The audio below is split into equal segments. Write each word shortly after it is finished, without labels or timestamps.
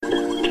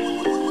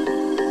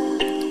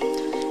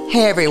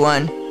Hey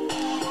everyone,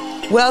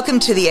 welcome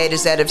to the A to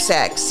Z of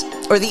Sex,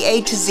 or the A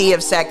to Z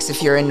of Sex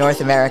if you're in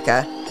North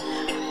America.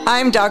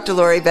 I'm Dr.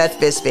 Beth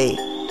Bisbey.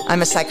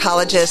 I'm a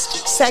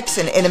psychologist, sex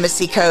and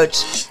intimacy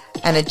coach,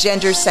 and a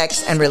gender,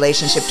 sex, and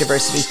relationship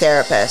diversity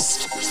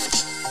therapist.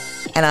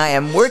 And I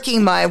am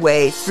working my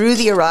way through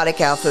the erotic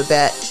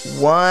alphabet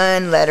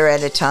one letter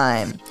at a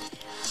time.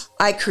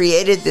 I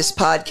created this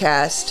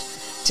podcast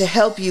to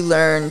help you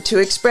learn to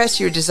express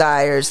your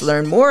desires,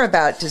 learn more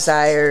about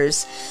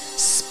desires,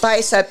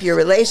 spice up your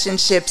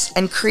relationships,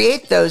 and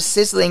create those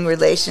sizzling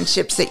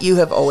relationships that you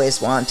have always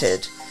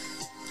wanted.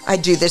 I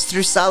do this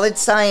through solid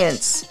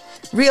science,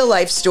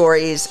 real-life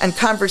stories, and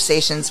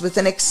conversations with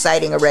an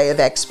exciting array of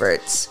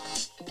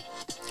experts.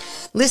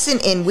 Listen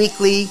in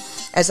weekly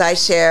as I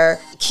share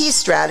key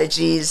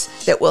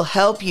strategies that will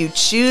help you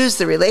choose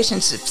the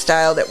relationship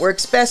style that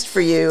works best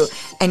for you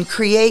and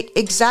create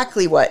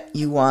exactly what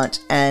you want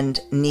and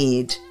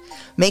need.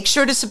 Make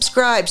sure to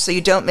subscribe so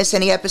you don't miss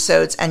any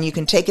episodes and you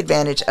can take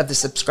advantage of the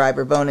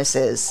subscriber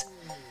bonuses.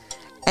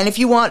 And if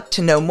you want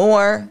to know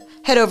more,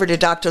 head over to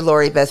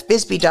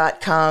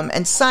drloribethbisbey.com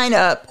and sign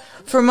up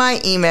for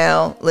my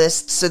email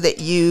list so that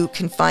you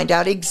can find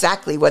out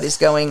exactly what is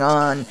going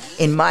on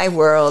in my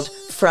world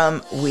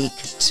from week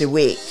to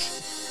week.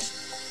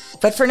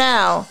 But for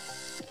now,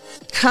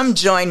 come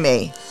join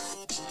me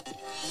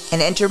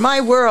and enter my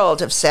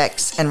world of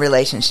sex and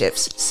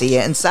relationships. See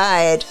you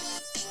inside.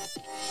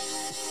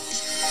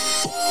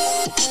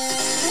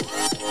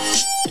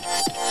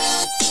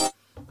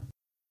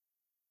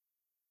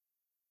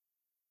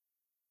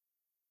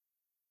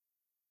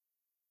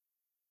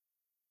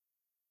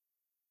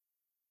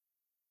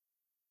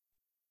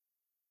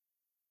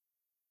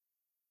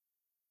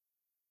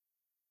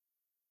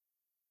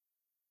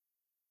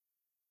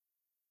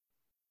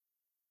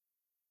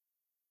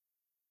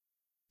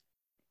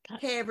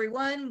 Hey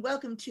everyone,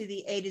 welcome to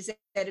the A to Z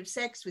of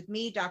Sex with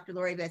me, Dr.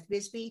 Beth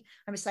Bisbey.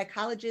 I'm a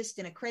psychologist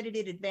and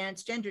accredited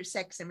advanced gender,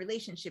 sex, and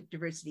relationship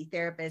diversity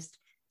therapist,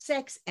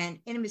 sex and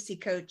intimacy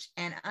coach,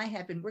 and I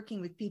have been working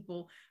with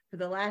people for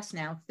the last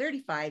now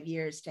 35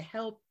 years to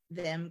help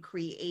them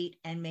create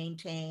and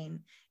maintain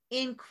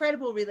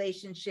incredible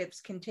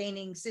relationships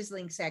containing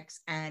sizzling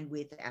sex and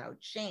without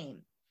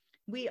shame.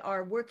 We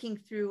are working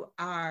through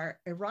our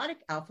erotic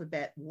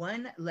alphabet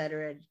one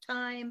letter at a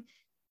time.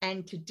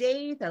 And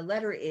today the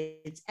letter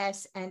is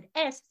S, and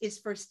S is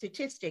for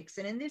statistics.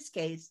 And in this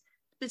case,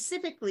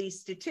 specifically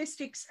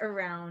statistics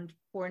around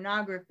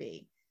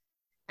pornography.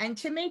 And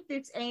to make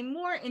this a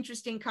more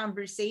interesting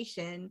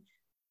conversation,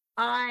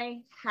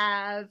 I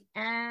have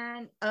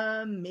an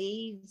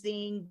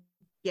amazing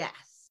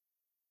guest.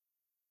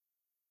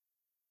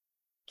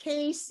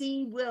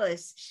 Kacie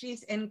Willis,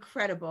 she's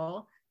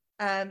incredible.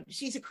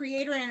 She's a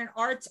creator and an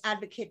arts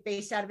advocate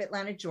based out of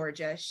Atlanta,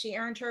 Georgia. She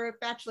earned her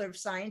Bachelor of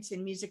Science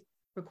in Music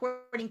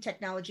Recording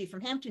Technology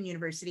from Hampton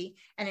University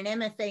and an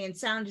MFA in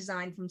Sound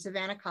Design from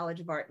Savannah College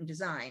of Art and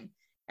Design.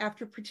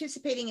 After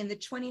participating in the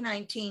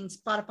 2019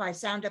 Spotify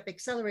Sound Up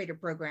Accelerator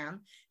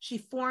program, she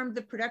formed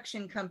the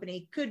production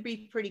company Could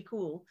Be Pretty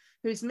Cool,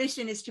 whose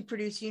mission is to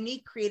produce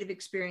unique creative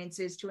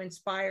experiences to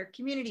inspire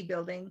community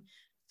building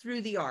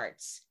through the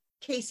arts.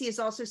 Kacie has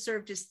also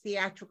served as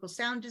theatrical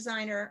sound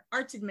designer,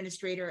 arts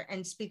administrator,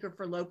 and speaker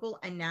for local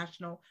and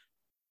national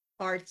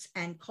arts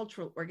and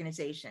cultural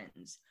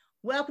organizations.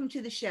 Welcome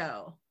to the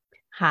show.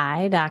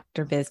 Hi,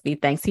 Dr. Bisbey.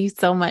 Thanks you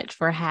so much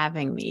for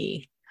having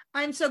me.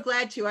 I'm so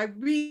glad to. I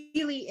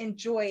really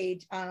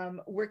enjoyed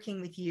working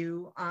with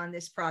you on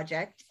this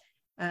project,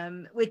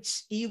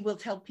 which you will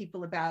tell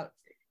people about.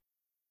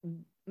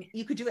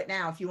 You could do it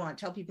now if you want.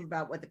 Tell people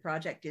about what the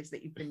project is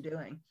that you've been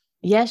doing.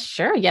 Yes,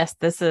 sure. Yes,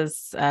 this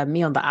is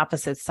me on the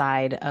opposite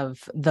side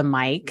of the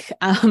mic.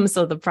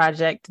 So the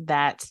project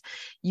that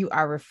you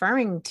are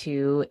referring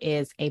to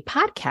is a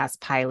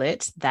podcast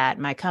pilot that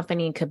my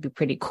company Could Be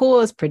Pretty Cool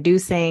is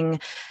producing,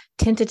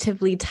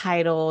 tentatively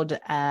titled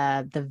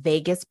The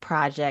Vegas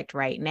Project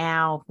right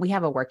now. We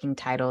have a working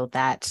title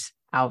that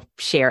I'll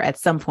share at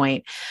some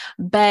point.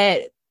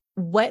 But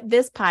what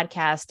this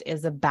podcast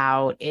is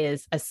about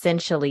is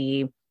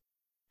essentially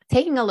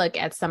taking a look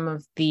at some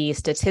of the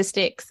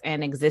statistics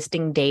and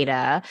existing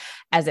data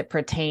as it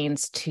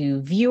pertains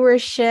to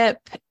viewership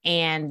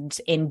and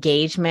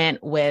engagement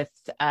with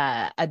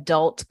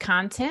adult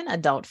content,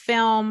 adult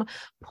film,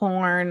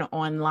 porn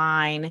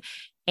online,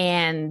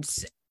 and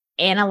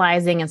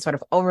analyzing and sort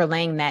of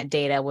overlaying that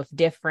data with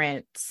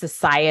different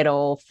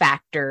societal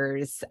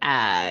factors,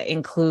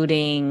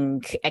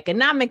 including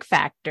economic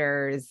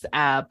factors,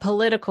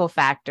 political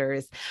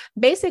factors.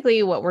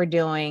 Basically, what we're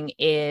doing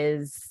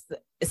is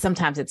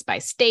sometimes it's by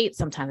state,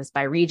 sometimes it's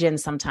by region,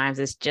 sometimes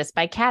it's just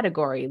by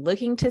category,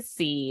 looking to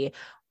see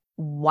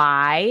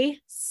why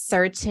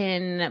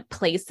certain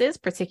places,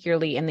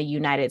 particularly in the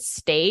United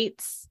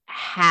States,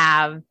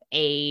 have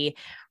a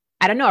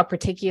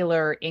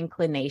particular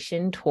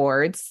inclination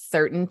towards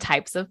certain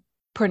types of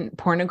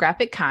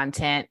pornographic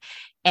content,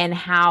 and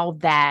how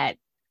that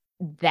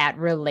that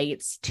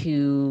relates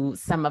to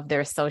some of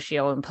their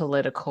socio and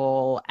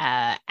political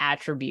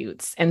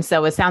attributes. And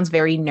so it sounds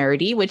very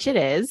nerdy, which it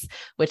is,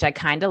 which I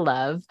kind of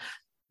love.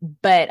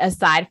 But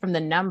aside from the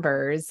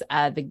numbers,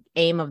 the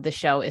aim of the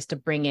show is to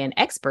bring in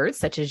experts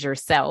such as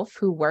yourself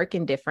who work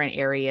in different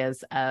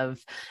areas of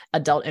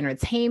adult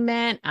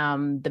entertainment,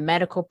 the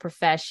medical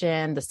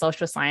profession, the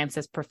social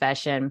sciences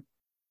profession,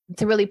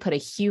 to really put a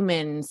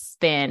human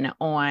spin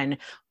on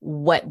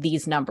what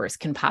these numbers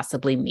can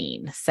possibly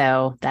mean.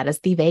 So that is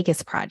the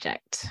Vegas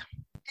Project.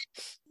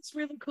 It's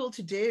really cool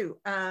to do.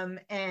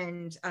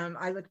 And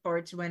I look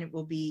forward to when it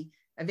will be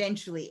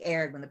eventually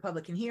aired, when the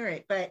public can hear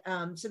it. But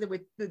so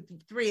that the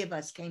three of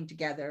us came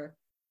together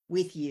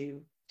with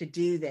you to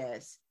do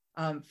this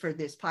for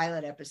this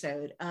pilot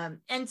episode.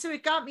 And so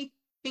it got me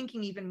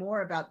thinking even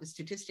more about the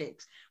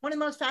statistics. One of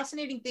the most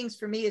fascinating things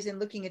for me is in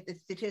looking at the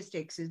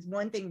statistics is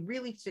one thing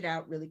really stood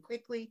out really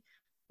quickly,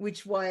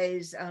 which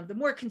was the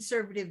more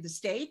conservative the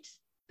state,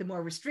 the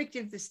more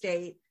restrictive the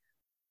state,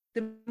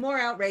 the more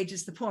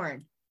outrageous the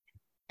porn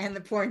and the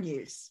porn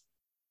use.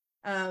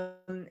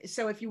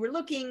 So if you were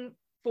looking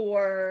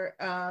for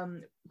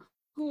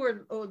who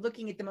are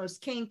looking at the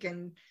most kink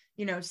and,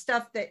 you know,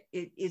 stuff that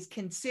is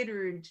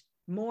considered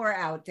more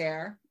out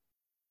there,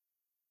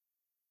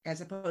 as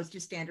opposed to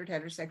standard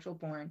heterosexual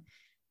porn.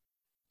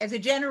 As a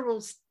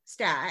general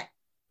stat,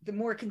 the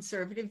more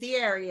conservative the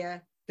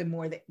area, the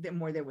more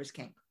there was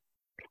kink.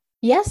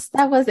 Yes,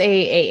 that was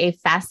a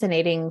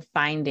fascinating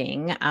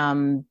finding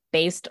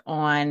based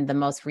on the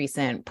most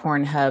recent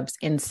Pornhub's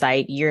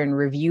Insight Year in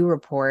Review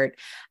report.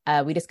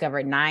 We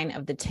discovered 9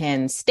 of the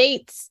 10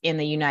 states in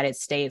the United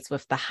States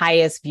with the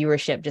highest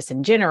viewership just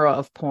in general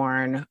of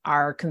porn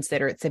are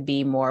considered to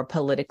be more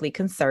politically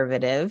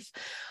conservative,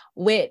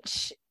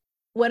 which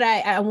what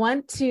I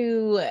want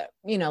to,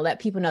 let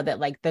people know that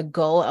like the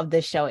goal of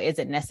this show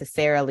isn't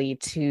necessarily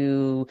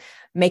to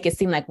make it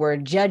seem like we're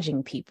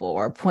judging people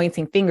or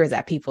pointing fingers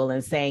at people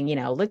and saying,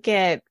 look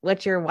at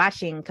what you're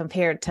watching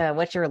compared to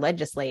what you're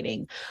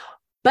legislating.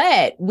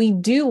 But we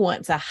do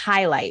want to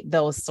highlight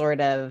those sort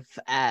of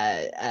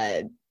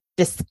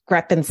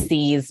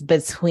discrepancies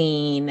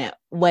between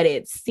what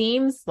it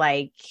seems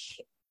like,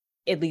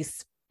 at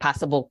least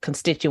possible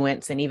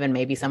constituents and even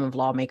maybe some of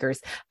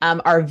lawmakers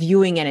are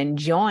viewing and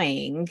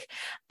enjoying,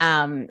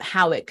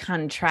 how it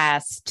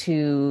contrasts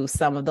to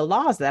some of the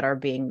laws that are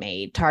being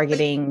made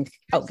targeting.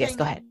 Go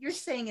ahead. You're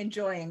saying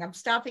enjoying. I'm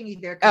stopping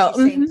you there.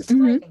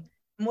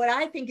 What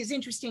I think is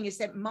interesting is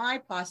that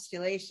my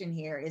postulation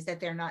here is that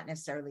they're not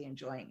necessarily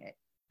enjoying it.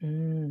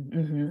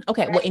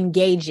 Okay. Right? Well,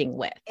 engaging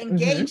with.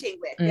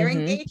 They're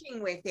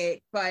engaging with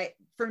it. But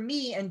for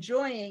me,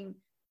 enjoying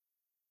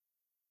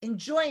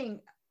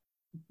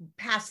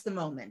past the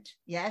moment.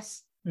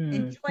 Yes.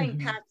 Enjoying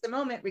past the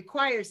moment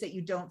requires that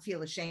you don't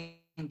feel ashamed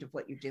of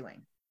what you're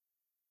doing.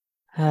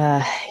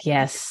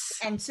 Yes.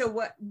 And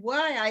so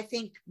why I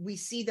think we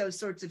see those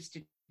sorts of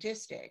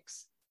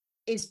statistics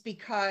is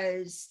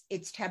because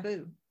it's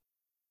taboo.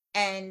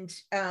 And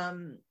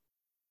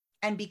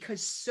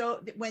because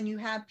when you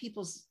have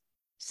people's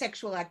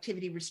sexual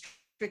activity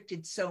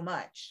restricted so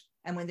much,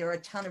 and when there are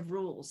a ton of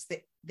rules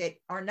that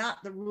are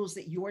not the rules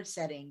that you're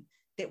setting,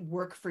 that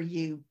work for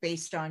you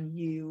based on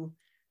you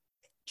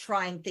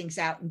trying things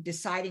out and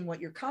deciding what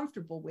you're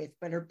comfortable with,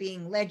 but are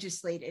being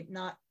legislated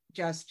not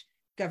just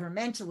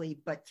governmentally,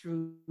 but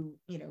through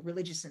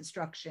religious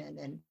instruction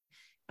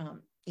and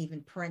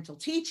even parental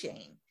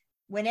teaching.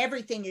 When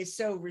everything is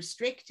so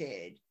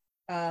restricted,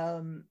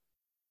 there's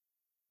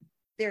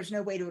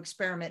no way to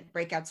experiment,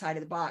 break outside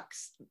of the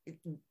box.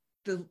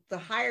 The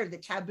higher the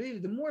taboo,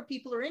 the more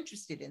people are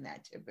interested in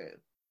that taboo.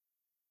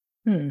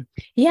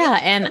 Yeah.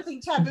 And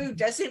something taboo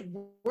doesn't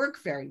work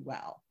very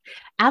well.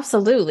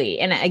 Absolutely.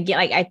 And again,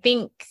 I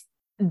think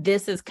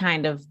this is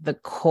kind of the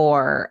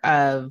core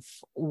of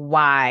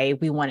why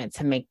we wanted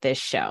to make this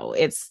show.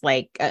 It's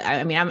like, I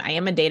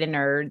am a data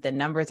nerd. The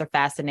numbers are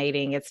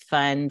fascinating. It's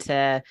fun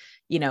to,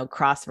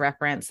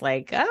 cross-reference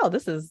like, oh,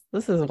 this is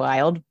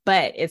wild,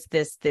 but it's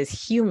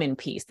this human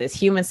piece, this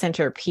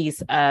human-centered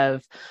piece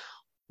of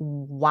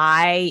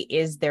why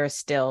is there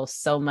still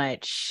so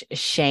much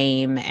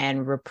shame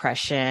and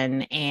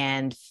repression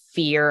and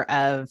fear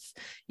of,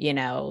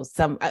 I'm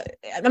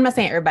not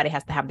saying everybody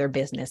has to have their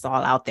business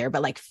all out there,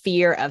 but like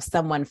fear of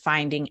someone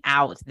finding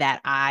out that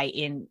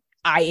I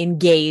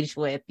engage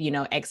with,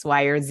 X,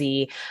 Y, or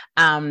Z.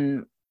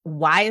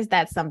 Why is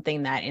that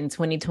something that in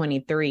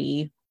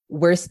 2023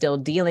 we're still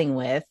dealing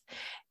with?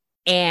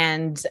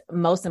 And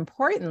most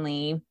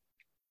importantly,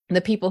 the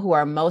people who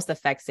are most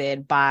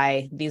affected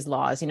by these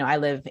laws. I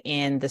live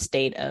in the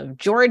state of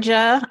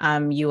Georgia,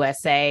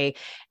 USA,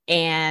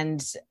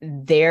 and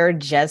they're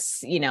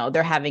just,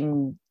 they're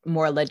having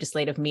more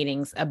legislative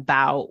meetings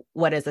about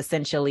what is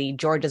essentially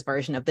Georgia's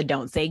version of the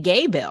Don't Say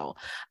Gay bill.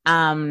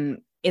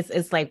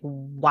 It's like,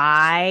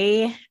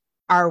 why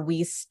are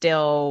we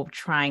still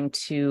trying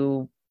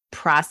to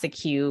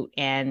prosecute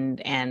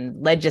and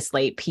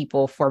legislate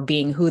people for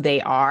being who they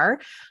are,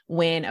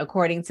 when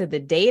according to the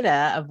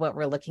data of what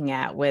we're looking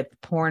at with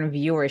porn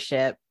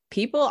viewership,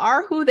 people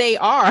are who they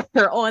are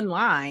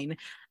online.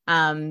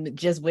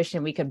 Just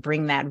wishing we could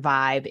bring that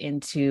vibe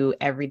into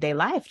everyday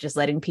life, just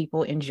letting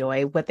people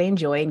enjoy what they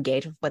enjoy,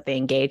 engage with what they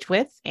engage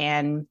with,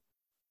 and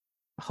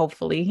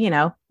hopefully,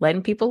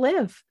 letting people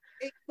live.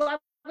 Well, I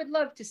would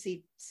love to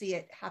see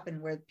it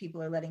happen where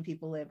people are letting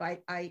people live.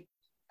 I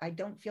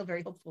don't feel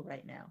very hopeful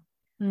right now.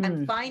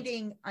 I'm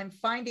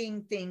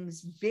finding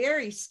things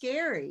very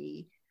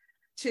scary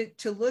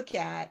to look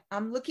at.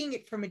 I'm looking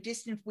at from a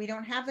distance. We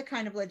don't have the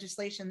kind of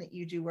legislation that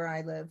you do where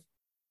I live.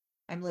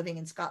 I'm living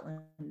in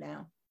Scotland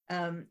now.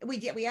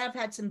 We have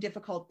had some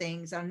difficult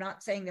things. I'm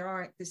not saying there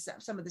aren't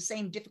some of the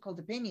same difficult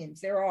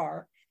opinions. There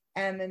are,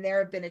 and then there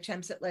have been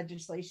attempts at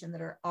legislation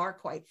that are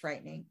quite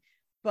frightening,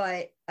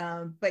 but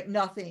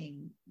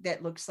nothing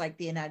that looks like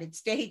the United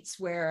States,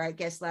 where I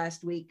guess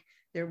last week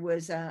there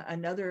was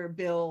another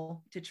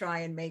bill to try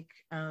and make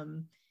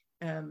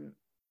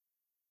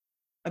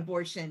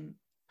abortion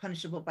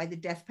punishable by the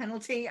death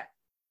penalty.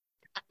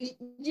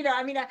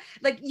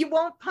 Like you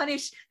won't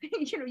punish,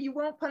 you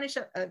won't punish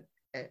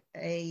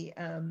a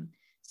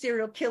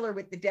serial killer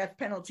with the death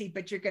penalty,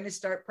 but you're going to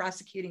start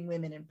prosecuting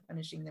women and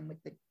punishing them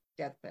with the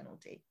death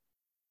penalty.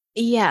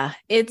 Yeah,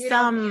 it's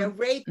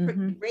rape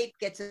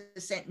gets a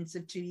sentence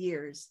of 2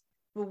 years,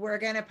 but we're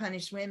going to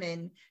punish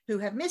women who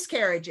have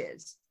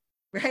miscarriages,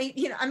 right?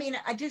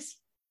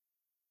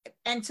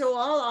 And so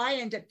all I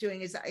end up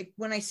doing is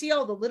when I see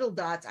all the little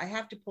dots, I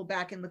have to pull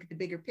back and look at the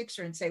bigger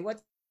picture and say,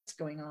 what's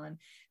going on?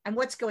 And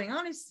what's going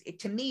on is,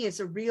 to me,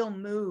 is a real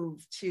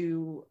move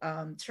to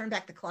turn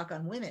back the clock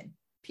on women,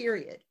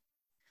 period.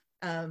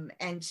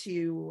 And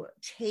to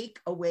take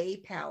away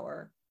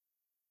power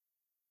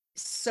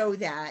so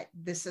that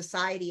the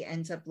society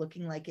ends up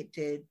looking like it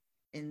did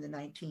in the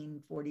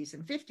 1940s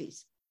and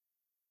 50s.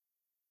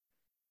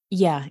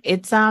 Yeah,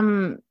 it's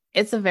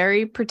a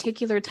very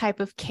particular type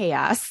of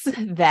chaos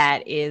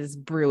that is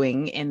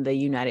brewing in the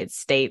United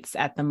States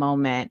at the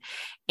moment.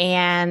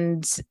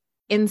 And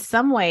in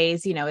some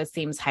ways, it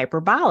seems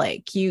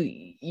hyperbolic.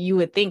 You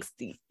would think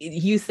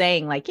you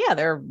saying like, yeah,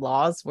 there are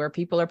laws where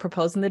people are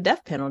proposing the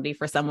death penalty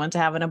for someone to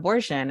have an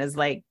abortion is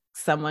like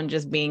someone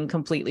just being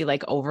completely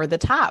like over the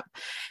top.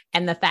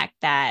 And the fact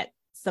that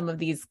some of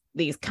these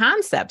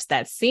concepts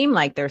that seem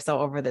like they're so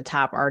over the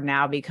top are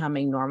now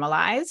becoming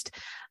normalized,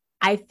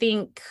 I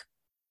think,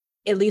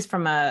 at least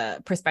from a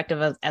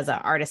perspective of, as an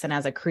artist and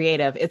as a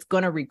creative, it's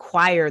going to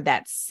require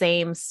that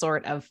same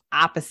sort of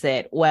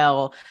opposite.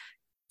 Well,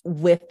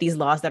 with these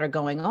laws that are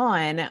going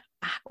on,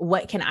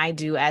 what can I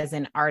do as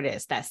an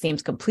artist that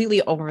seems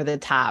completely over the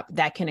top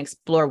that can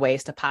explore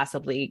ways to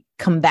possibly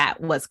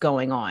combat what's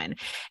going on?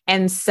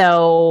 And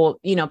so,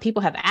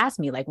 people have asked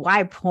me like,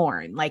 why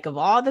porn? Like, of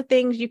all the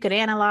things you could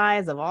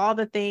analyze, of all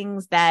the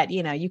things that,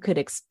 you could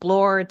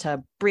explore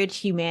to bridge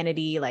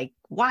humanity, like,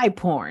 why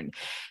porn?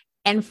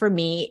 And for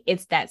me,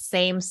 it's that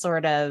same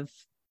sort of,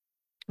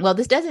 well,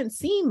 this doesn't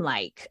seem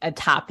like a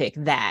topic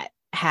that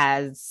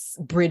has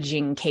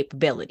bridging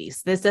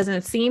capabilities. This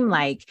doesn't seem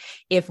like,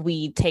 if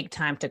we take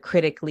time to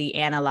critically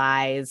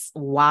analyze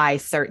why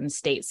certain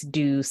states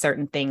do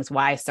certain things,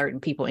 why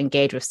certain people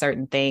engage with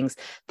certain things,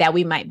 that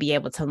we might be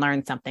able to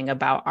learn something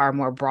about our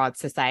more broad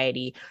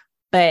society.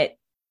 But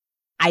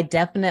I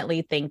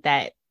definitely think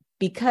that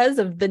because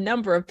of the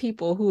number of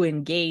people who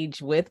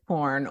engage with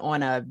porn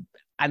on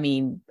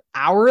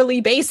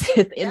hourly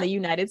basis in the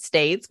United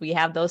States, we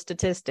have those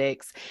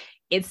statistics.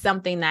 It's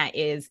something that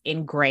is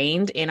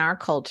ingrained in our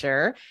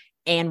culture.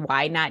 And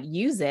why not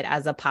use it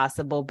as a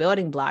possible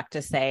building block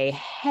to say,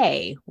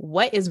 hey,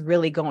 what is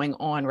really going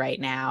on right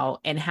now?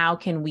 And how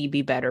can we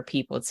be better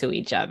people to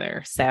each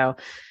other? So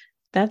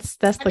that's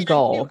the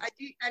goal.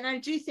 I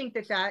do think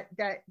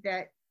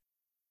that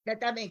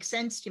makes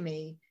sense to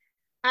me.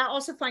 I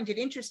also find it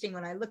interesting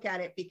when I look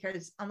at it,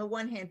 because on the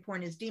one hand,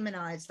 porn is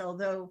demonized,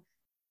 although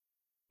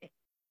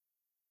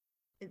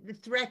the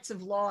threats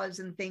of laws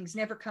and things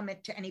never come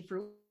to any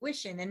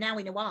fruition. And now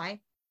we know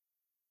why,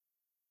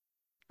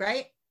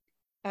 right?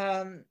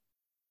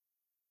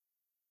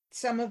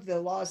 Some of the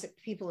laws that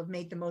people have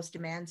made the most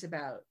demands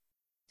about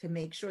to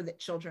make sure that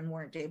children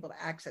weren't able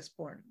to access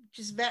porn,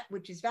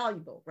 which is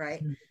valuable,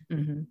 right?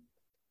 Mm-hmm.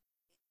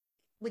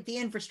 With the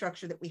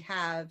infrastructure that we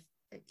have,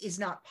 is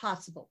not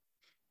possible.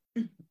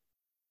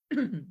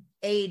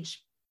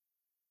 Age,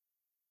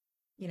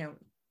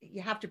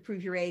 you have to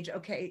prove your age.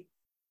 Okay,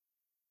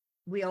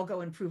 we all go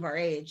and prove our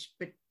age,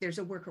 but there's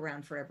a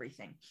workaround for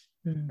everything,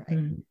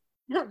 right?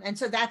 And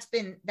so that's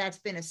been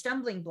a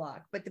stumbling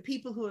block. But the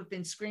people who have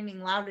been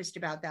screaming loudest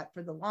about that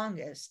for the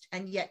longest,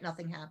 and yet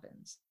nothing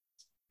happens.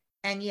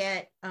 And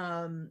yet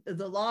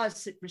the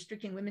laws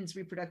restricting women's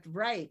reproductive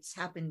rights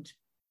happened.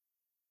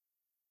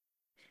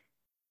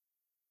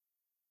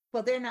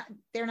 Well,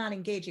 they're not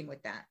engaging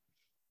with that,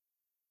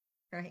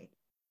 right?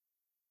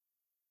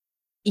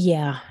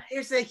 Yeah.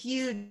 There's a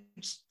huge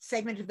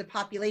segment of the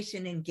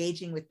population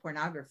engaging with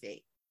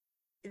pornography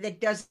that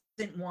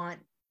doesn't want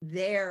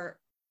they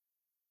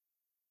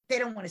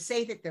don't want to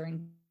say that they're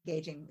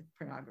engaging with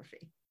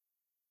pornography,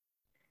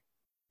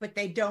 but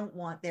they don't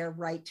want their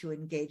right to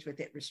engage with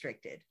it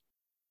restricted.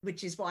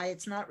 which is why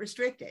it's not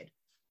restricted,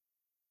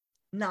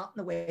 not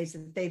in the ways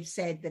that they've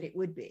said that it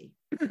would be.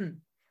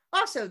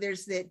 Also,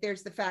 there's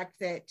the fact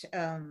that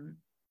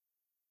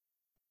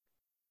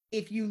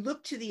if you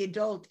look to the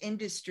adult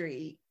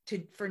industry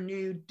for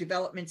new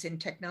developments in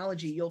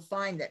technology, you'll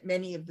find that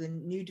many of the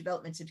new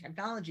developments in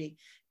technology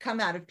come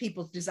out of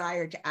people's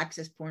desire to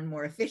access porn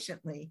more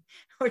efficiently,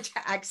 or to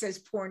access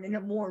porn in a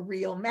more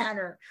real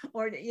manner,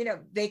 or, you know,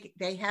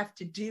 they have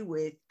to do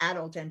with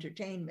adult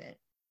entertainment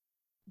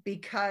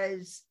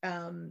because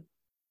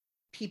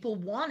people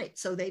want it,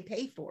 so they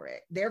pay for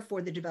it.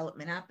 Therefore, the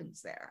development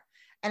happens there.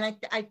 And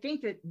I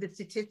think that the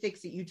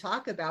statistics that you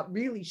talk about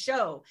really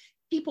show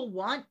people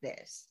want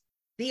this.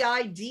 The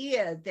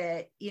idea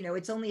that, you know,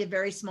 it's only a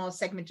very small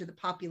segment of the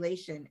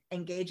population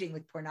engaging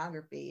with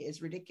pornography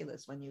is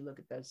ridiculous when you look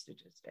at those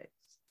statistics.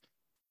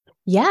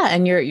 Yeah,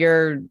 and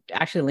you're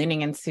actually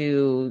leaning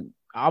into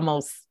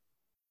almost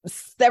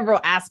several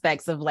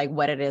aspects of like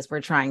what it is we're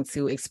trying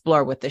to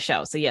explore with the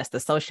show. So yes, the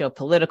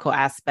socio-political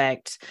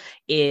aspect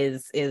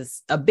is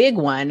a big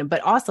one,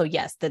 but also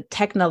yes, the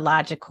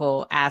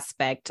technological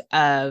aspect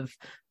of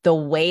the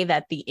way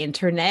that the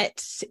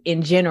internet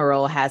in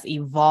general has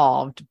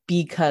evolved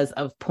because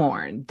of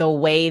porn, the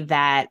way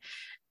that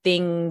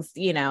things,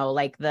 you know,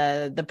 like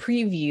the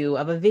preview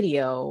of a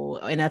video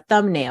in a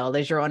thumbnail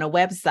as you're on a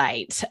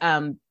website,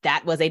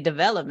 that was a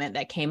development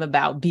that came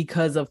about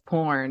because of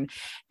porn.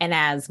 And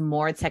as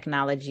more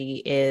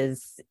technology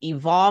is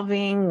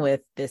evolving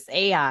with this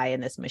AI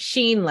and this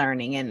machine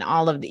learning and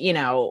all of the, you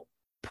know,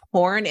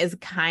 porn is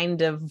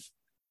kind of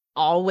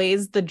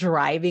always the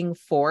driving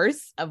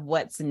force of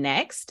what's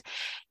next.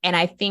 And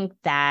I think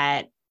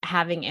that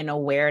having an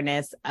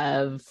awareness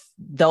of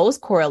those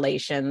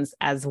correlations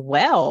as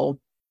well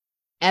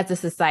as a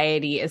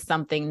society is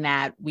something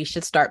that we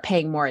should start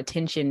paying more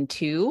attention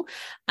to.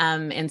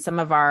 In some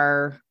of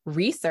our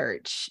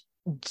research,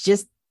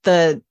 just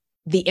the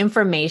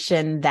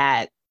information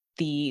that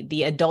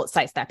the adult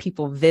sites that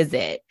people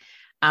visit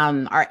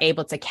are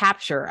able to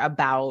capture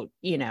about,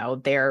 you know,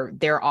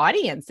 their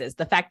audiences,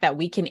 the fact that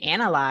we can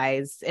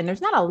analyze, and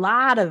there's not a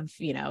lot of,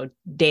 you know,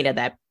 data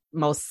that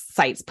most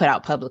sites put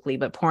out publicly,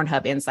 but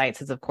Pornhub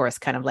Insights is of course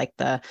kind of like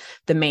the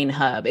main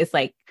hub. It's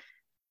like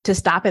to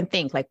stop and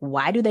think, like,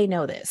 why do they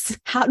know this?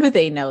 How do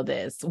they know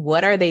this?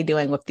 What are they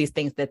doing with these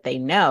things that they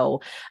know?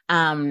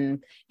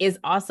 Is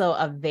also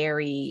a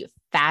very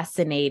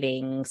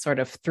fascinating sort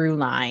of through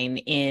line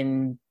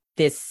in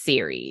this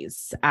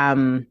series.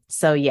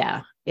 So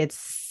yeah,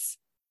 it's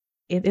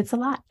a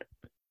lot.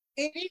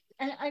 It is.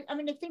 And I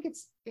mean, I think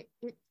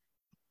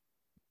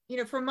you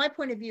know, from my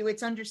point of view,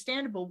 it's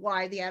understandable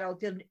why the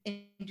adult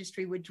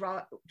industry would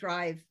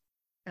drive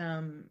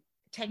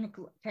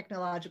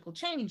technological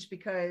change,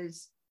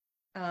 because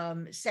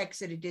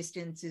sex at a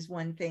distance is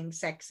one thing,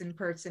 sex in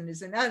person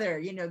is another.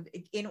 You know,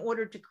 in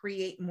order to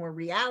create more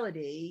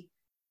reality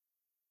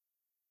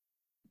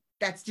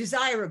that's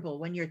desirable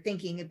when you're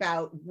thinking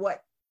about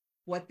what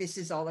this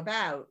is all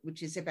about,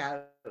 which is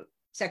about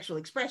sexual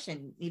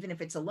expression, even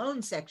if it's a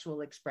lone sexual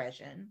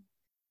expression.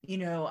 You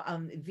know,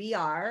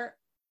 VR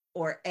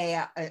or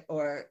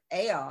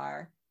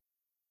AR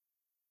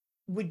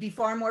would be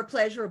far more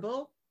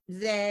pleasurable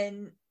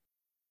than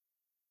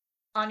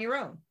on your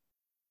own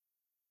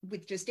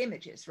with just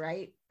images,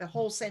 right? The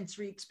whole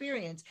sensory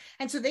experience.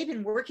 And so they've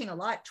been working a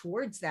lot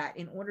towards that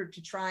in order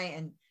to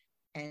try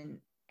and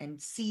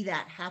see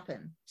that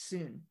happen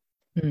soon.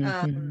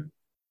 Mm-hmm.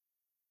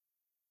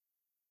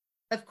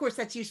 Of course,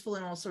 that's useful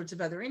in all sorts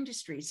of other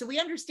industries. So we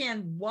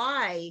understand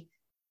why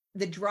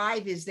the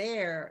drive is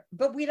there,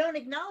 but we don't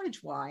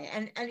acknowledge why.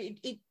 And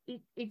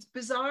it's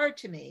bizarre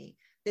to me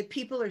that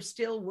people are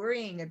still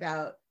worrying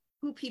about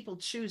who people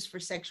choose for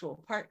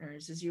sexual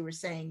partners. As you were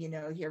saying, you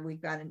know, here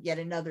we've got yet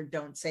another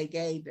Don't Say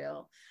Gay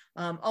bill.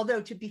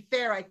 Although, to be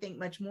fair, I think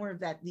much more of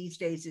that these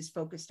days is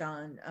focused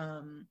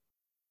on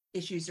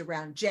issues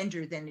around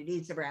gender than it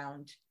is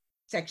around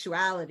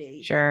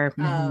sexuality. Sure.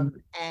 Mm-hmm.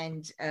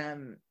 And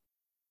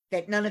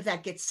that none of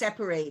that gets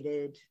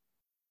separated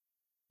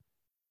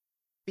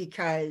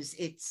because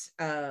it's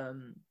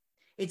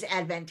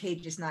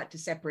advantageous not to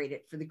separate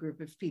it for the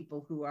group of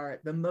people who are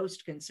the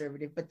most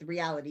conservative. But the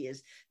reality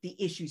is the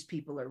issues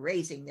people are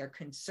raising, their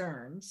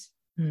concerns,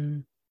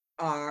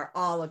 are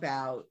all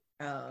about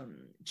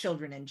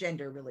children and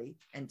gender, really,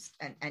 and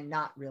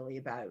not really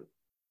about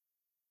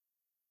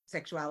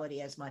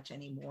sexuality as much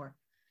anymore.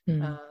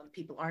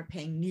 People aren't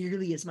paying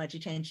nearly as much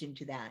attention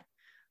to that.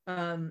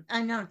 I'm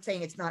not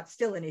saying it's not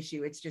still an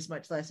issue, it's just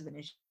much less of an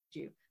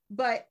issue.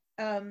 But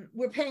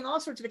we're paying all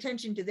sorts of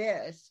attention to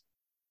this.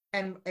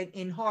 And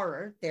in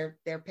horror,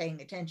 they're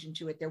paying attention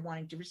to it. They're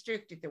wanting to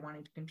restrict it. They're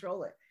wanting to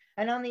control it.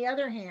 And on the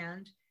other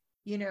hand,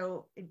 you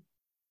know,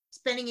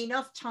 spending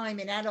enough time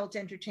in adult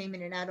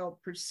entertainment and adult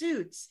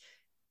pursuits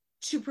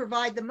to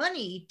provide the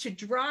money to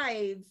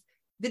drive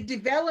the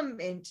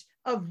development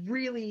of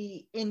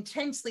really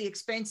intensely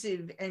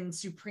expensive and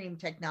supreme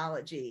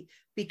technology,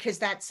 because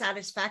that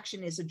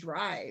satisfaction is a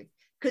drive,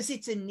 because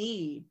it's a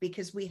need,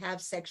 because we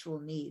have sexual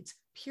needs,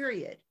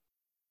 period.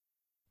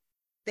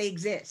 They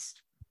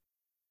exist.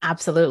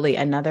 Absolutely.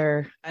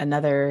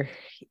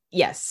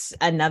 Yes,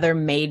 another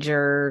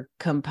major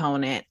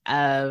component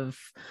of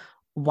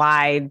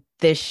why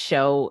this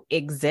show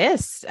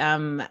exists.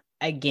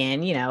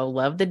 Again,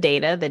 love the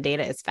data. The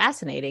data is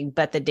fascinating,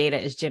 but the data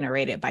is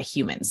generated by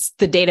humans.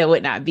 The data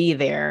would not be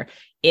there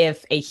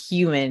if a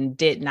human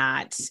did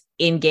not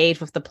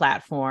engage with the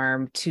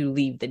platform to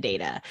leave the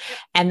data.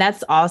 And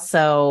that's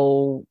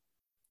also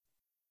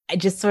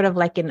just sort of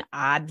like an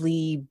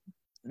oddly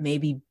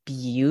maybe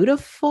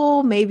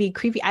beautiful, maybe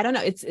creepy. I don't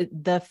know. It's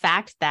the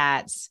fact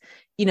that,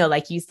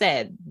 like you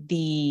said,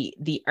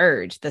 the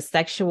urge, the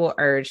sexual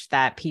urge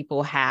that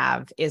people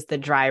have is the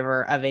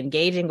driver of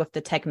engaging with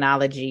the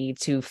technology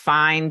to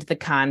find the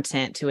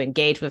content, to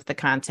engage with the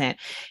content.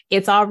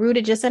 It's all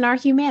rooted just in our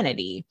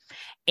humanity.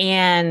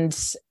 And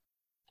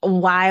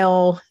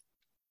while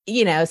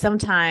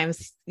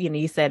sometimes,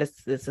 you said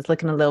it's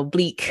looking a little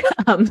bleak.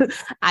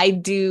 I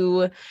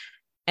do,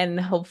 and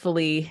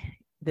hopefully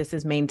this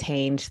is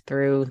maintained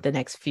through the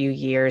next few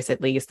years,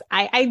 at least.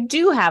 I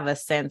do have a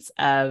sense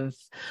of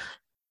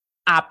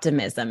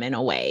optimism in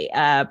a way,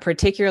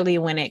 particularly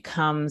when it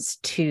comes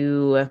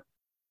to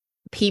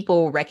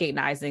people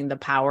recognizing the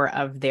power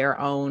of their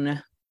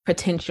own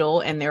potential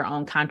and their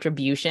own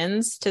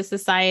contributions to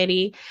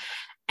society.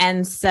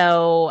 And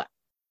so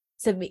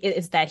to me,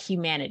 it's that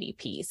humanity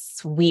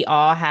piece. We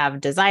all have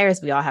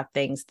desires. We all have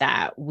things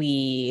that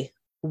we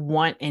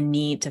want and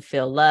need to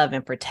feel loved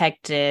and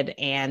protected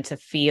and to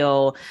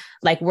feel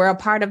like we're a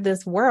part of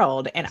this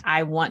world. And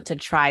I want to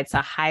try to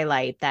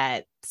highlight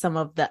that some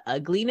of the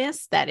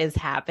ugliness that is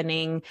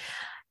happening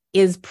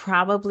is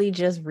probably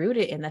just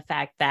rooted in the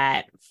fact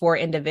that for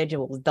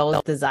individuals,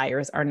 those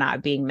desires are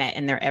not being met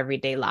in their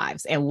everyday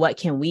lives. And what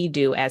can we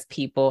do as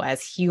people,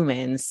 as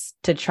humans,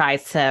 to try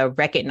to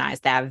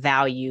recognize that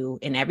value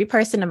in every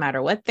person, no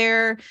matter what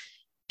they're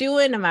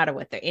doing, no matter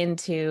what they're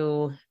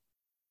into?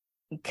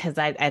 Because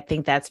I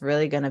think that's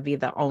really going to be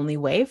the only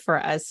way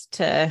for us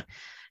to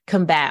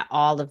combat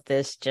all of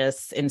this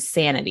just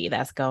insanity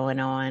that's going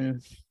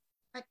on.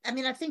 I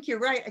mean, I think you're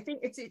right. I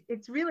think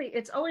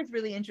it's always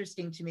really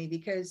interesting to me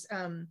because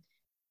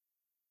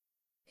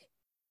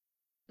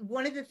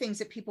one of the things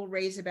that people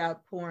raise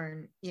about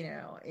porn,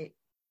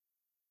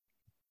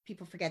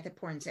 people forget that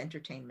porn's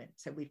entertainment.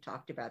 So we've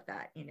talked about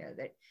that,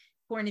 that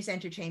porn is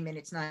entertainment,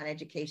 it's not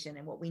education.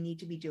 And what we need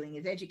to be doing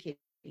is educating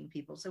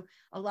people. So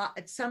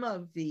some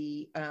of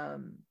the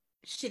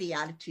shitty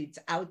attitudes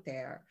out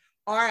there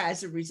are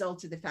as a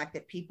result of the fact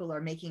that people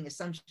are making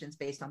assumptions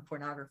based on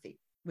pornography,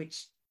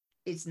 which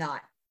is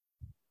not,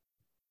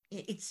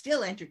 it's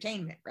still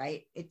entertainment,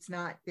 right? It's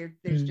not,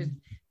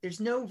 there's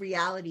no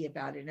reality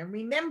about it. And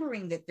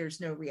remembering that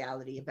there's no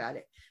reality about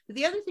it. But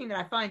the other thing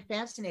that I find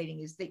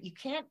fascinating is that you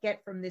can't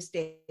get from this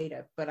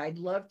data, but I'd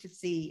love to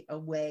see a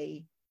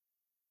way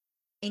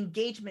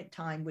engagement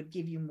time would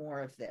give you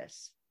more of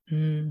this.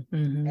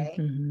 Mm-hmm, okay?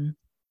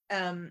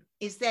 Mm-hmm.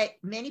 Is that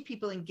many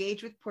people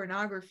engage with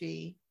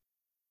pornography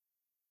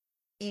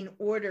in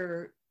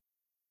order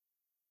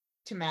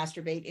to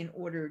masturbate, in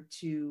order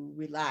to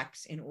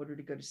relax, in order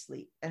to go to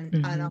sleep.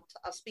 And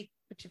I'll speak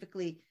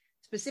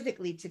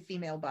specifically to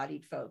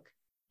female-bodied folk.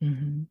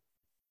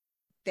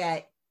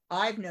 That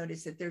I've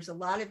noticed that there's a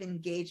lot of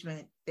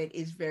engagement that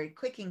is very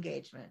quick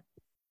engagement.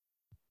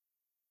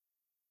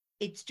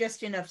 It's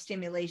just enough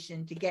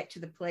stimulation to get to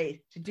the place,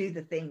 to do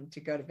the thing,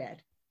 to go to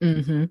bed.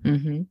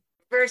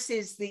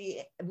 Versus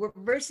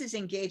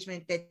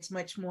engagement that's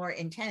much more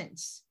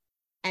intense.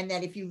 And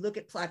that if you look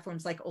at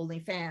platforms like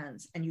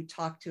OnlyFans and you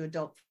talk to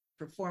adult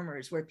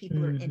performers where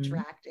people are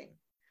interacting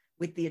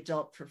with the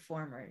adult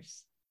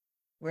performers,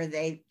 where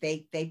they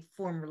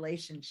form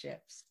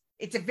relationships,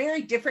 it's a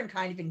very different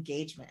kind of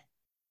engagement.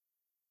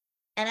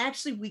 And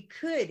actually we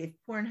could, if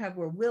Pornhub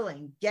were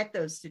willing, get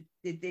those,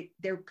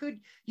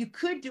 you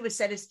could do a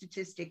set of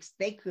statistics,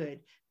 they could,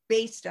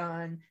 based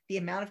on the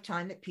amount of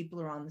time that people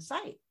are on the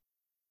site.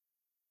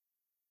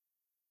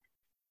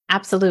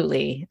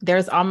 Absolutely.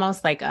 There's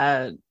almost like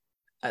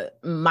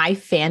my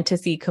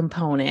fantasy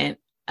component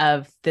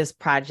of this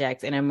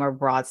project in a more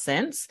broad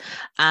sense.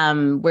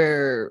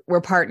 We're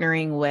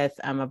partnering with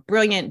a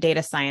brilliant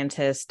data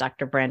scientist,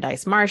 Dr.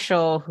 Brandeis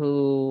Marshall,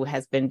 who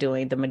has been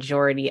doing the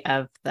majority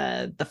of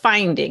the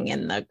finding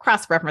and the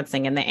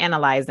cross-referencing and the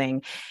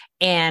analyzing.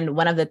 And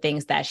one of the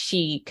things that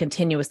she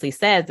continuously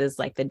says is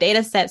like the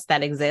data sets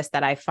that exist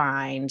that I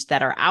find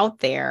that are out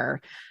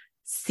there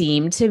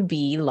seem to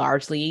be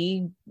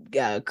largely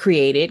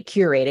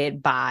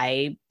curated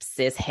by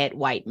cis-het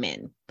white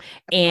men.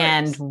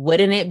 And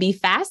wouldn't it be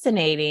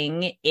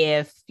fascinating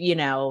if,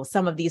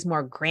 some of these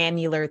more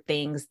granular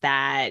things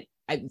that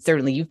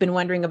certainly you've been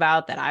wondering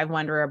about, that I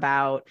wonder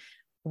about,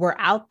 were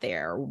out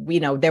there?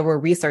 There were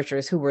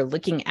researchers who were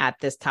looking at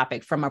this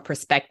topic from a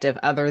perspective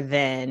other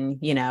than,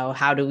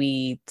 how do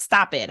we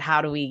stop it?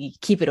 How do we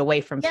keep it away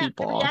from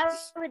people? The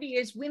reality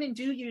is women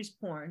do use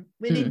porn.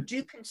 Women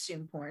do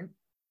consume porn.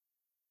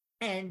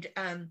 And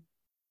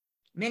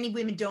many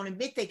women don't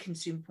admit they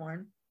consume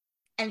porn.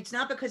 And it's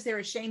not because they're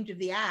ashamed of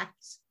the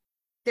acts.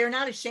 They're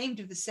not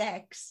ashamed of the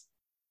sex.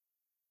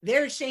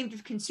 they're ashamed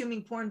of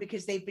consuming porn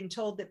because they've been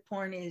told that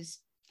porn is,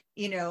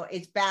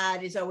 it's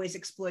bad, is always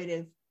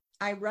exploitive.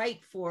 I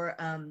write for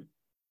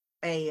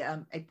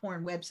a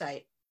porn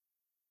website,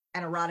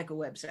 an erotica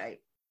website.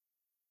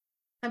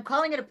 I'm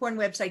calling it a porn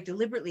website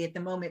deliberately at the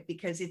moment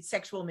because it's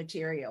sexual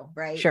material,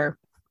 right? Sure.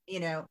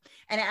 And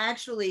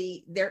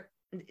actually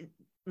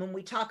when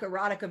we talk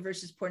erotica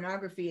versus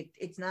pornography,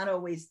 it's not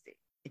always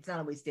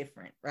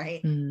different,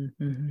 right?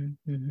 Mm-hmm,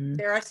 mm-hmm.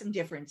 There are some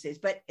differences,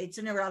 but it's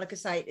an erotica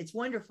site. It's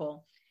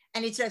wonderful.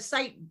 And it's a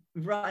site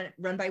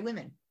run by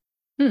women.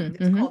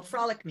 Mm-hmm. It's called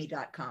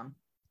frolicme.com.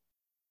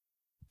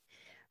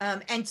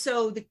 And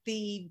so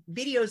the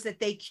videos that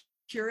they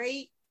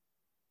curate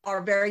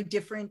are very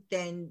different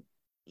than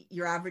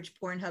your average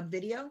Pornhub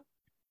video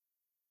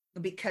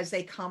because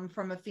they come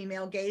from a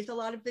female gaze a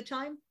lot of the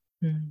time.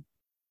 Mm-hmm.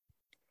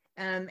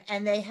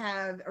 And they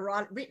have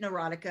written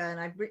erotica, and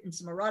I've written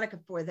some erotica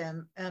for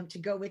them to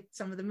go with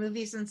some of the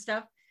movies and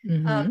stuff.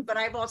 Mm-hmm. But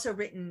I've also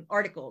written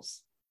articles.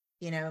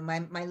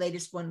 My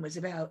latest one was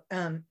about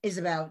I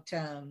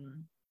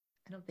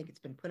don't think it's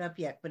been put up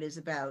yet, but is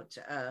about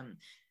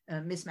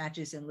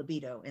mismatches in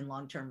libido in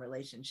long-term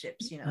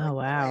relationships. Oh,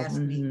 wow. Last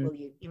week, will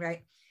you,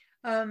 right?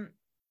 So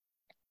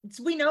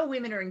we know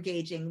women are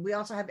engaging. We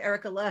also have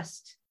Erica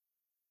Lust,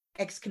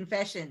 Ex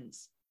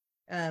Confessions,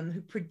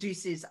 who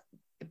produces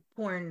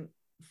porn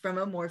from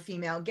a more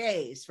female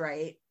gaze,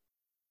 right?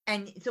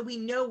 And so we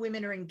know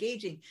women are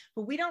engaging,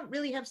 but we don't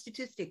really have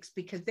statistics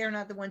because they're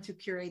not the ones who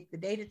curate the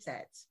data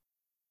sets.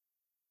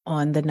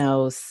 On the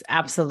nose.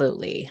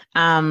 Absolutely.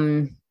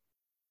 That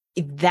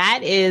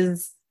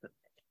is,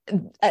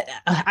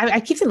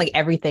 I keep saying like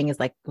everything is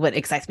like what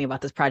excites me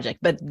about this project,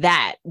 but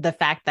the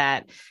fact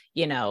that,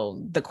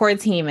 the core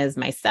team is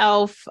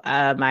myself,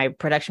 my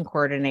production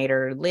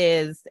coordinator,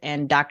 Liz,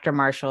 and Dr.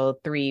 Marshall,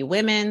 three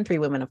women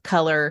of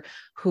color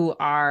who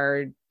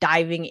are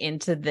diving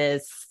into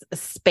this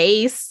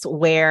space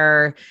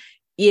where,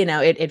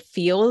 it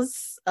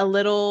feels a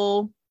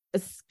little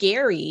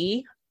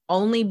scary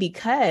only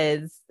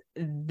because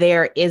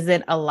there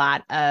isn't a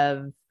lot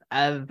of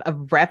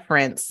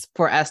reference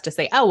for us to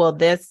say, oh, well,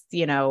 this,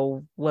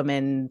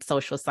 woman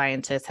social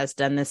scientist has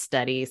done this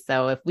study.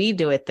 So if we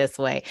do it this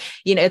way,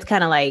 it's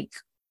kind of like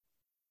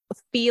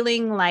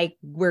feeling like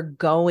we're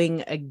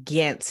going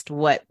against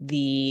what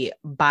the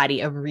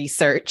body of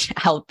research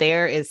out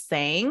there is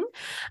saying,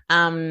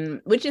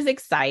 which is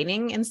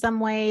exciting in some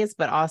ways,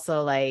 but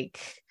also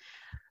like,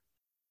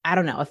 I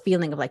don't know, a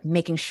feeling of like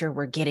making sure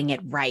we're getting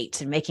it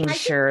right and making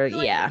sure,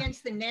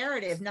 against the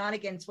narrative, not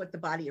against what the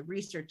body of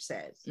research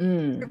says.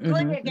 We're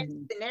going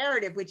against the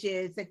narrative, which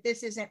is that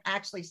this isn't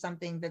actually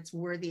something that's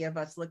worthy of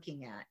us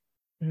looking at.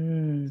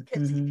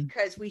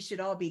 Because we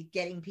should all be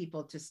getting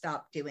people to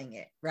stop doing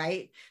it,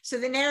 right? So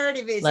the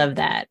narrative is love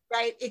that,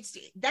 right?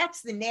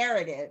 That's the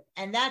narrative,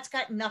 and that's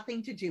got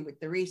nothing to do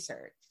with the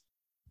research.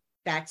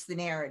 That's the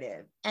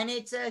narrative. And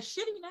it's a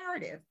shitty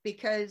narrative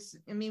because,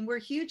 we're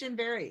huge and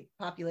varied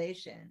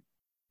population.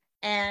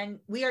 And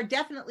we are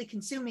definitely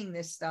consuming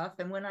this stuff.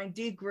 And when I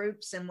do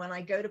groups and when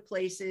I go to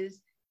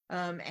places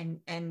and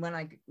when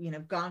I,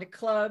 gone to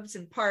clubs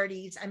and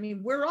parties,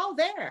 we're all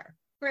there,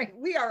 right?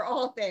 We are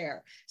all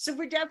there. So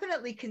we're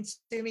definitely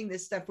consuming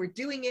this stuff. We're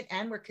doing it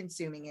and we're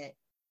consuming it.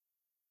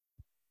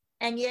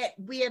 And yet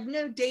we have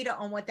no data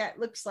on what that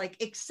looks like,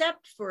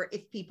 except for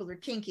if people are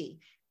kinky.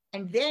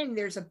 And then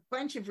there's a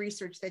bunch of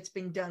research that's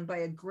been done by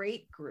a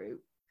great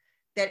group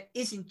that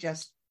isn't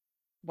just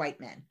white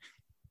men,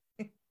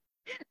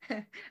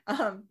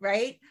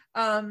 right?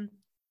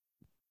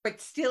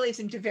 But still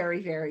isn't a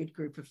very varied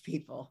group of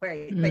people,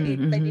 right? But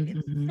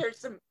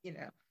there's some,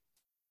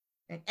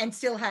 and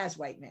still has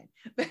white men,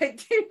 but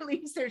at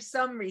least there's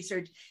some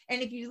research.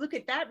 And if you look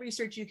at that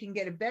research, you can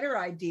get a better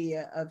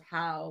idea of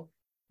how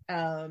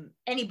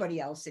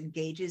anybody else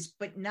engages,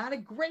 but not a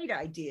great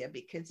idea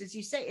because, as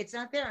you say, it's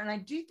not there. And I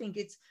do think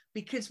it's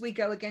because we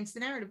go against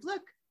the narrative.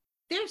 Look,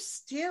 they're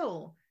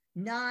still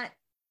not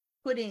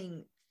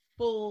putting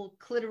full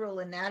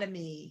clitoral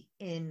anatomy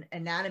in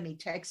anatomy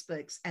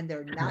textbooks, and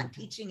they're not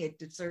teaching it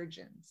to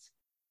surgeons.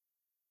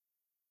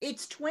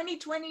 It's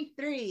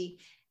 2023.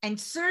 And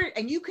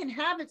you can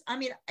have it.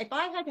 If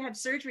I had to have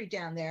surgery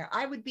down there,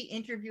 I would be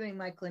interviewing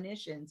my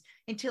clinicians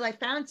until I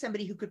found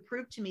somebody who could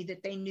prove to me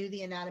that they knew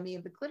the anatomy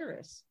of the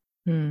clitoris.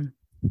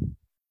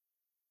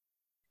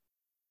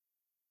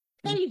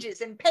 Pages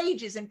and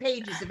pages and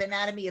pages of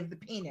anatomy of the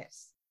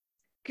penis.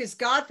 Because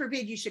God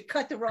forbid you should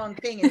cut the wrong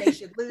thing and they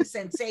should lose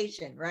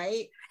sensation,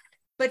 right?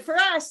 But for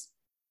us,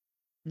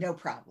 no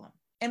problem.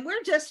 And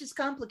we're just as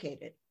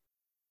complicated,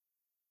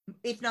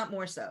 if not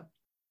more so.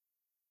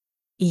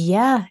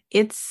 Yeah,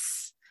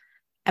 that's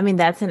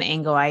an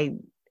angle.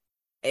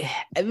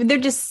 There are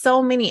just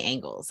so many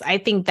angles. I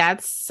think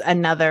that's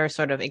another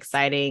sort of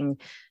exciting,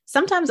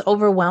 sometimes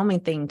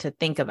overwhelming thing to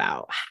think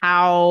about,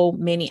 how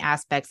many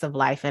aspects of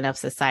life and of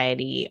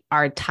society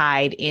are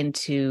tied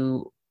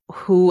into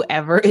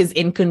whoever is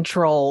in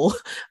control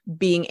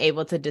being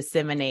able to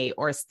disseminate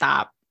or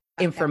stop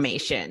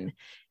information.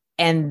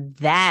 And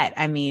that,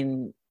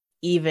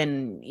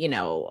 even,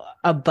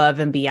 above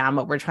and beyond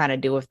what we're trying to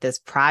do with this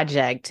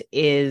project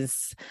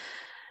is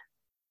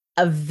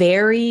a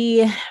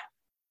very,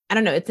 I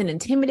don't know, it's an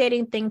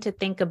intimidating thing to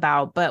think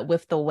about, but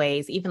with the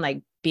ways, even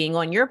like being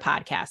on your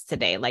podcast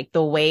today, like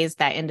the ways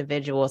that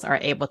individuals are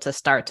able to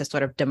start to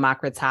sort of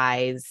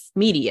democratize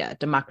media,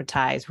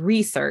 democratize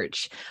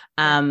research,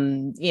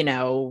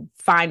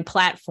 find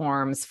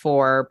platforms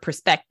for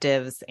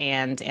perspectives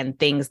and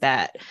things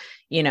that,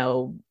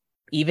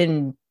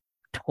 even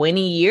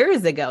 20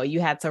 years ago, you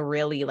had to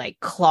really like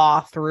claw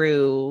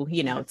through,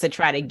 to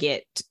try to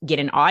get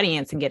an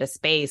audience and get a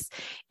space.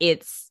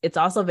 It's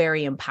also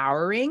very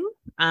empowering.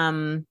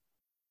 And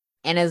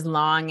as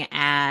long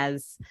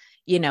as,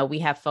 we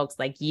have folks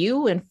like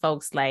you and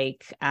folks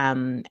like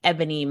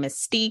Ebony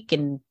Mystique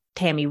and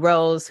Tammy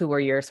Rose, who are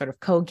your sort of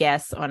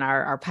co-guests on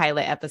our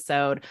pilot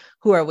episode,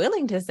 who are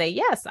willing to say,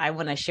 yes, I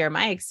want to share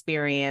my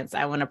experience.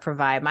 I want to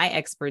provide my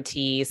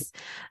expertise.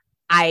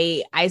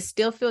 I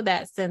still feel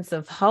that sense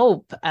of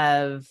hope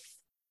of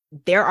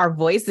there are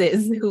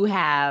voices who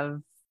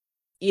have,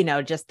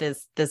 just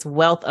this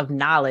wealth of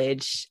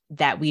knowledge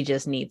that we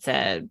just need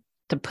to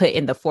put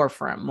in the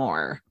forefront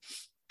more.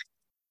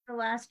 The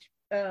last,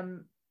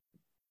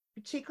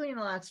 particularly in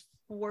the last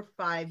 4 or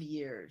 5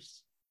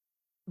 years,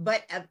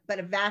 but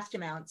a vast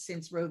amount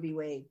since Roe v.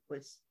 Wade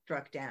was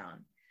struck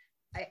down.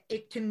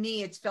 To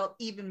me, it's felt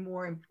even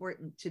more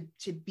important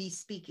to be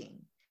speaking.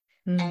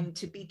 And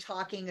to be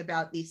talking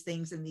about these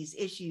things and these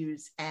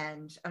issues.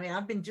 And I mean,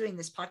 I've been doing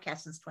this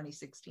podcast since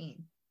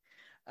 2016.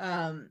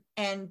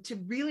 And to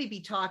really be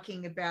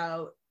talking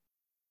about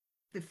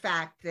the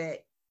fact that,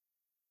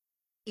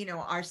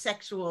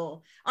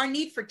 our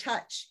need for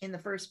touch in the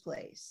first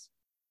place.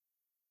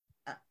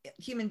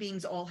 Human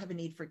beings all have a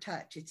need for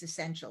touch. It's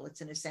essential. It's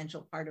an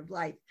essential part of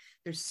life.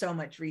 There's so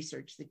much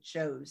research that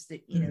shows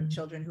that,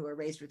 children who are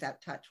raised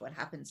without touch, what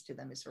happens to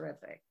them is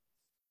horrific.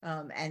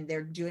 And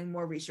they're doing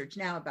more research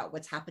now about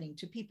what's happening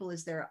to people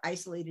as they're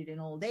isolated in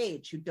old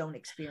age who don't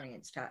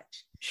experience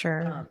touch.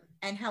 Sure.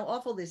 And how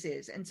awful this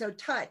is. And so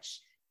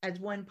touch as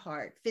one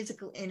part,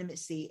 physical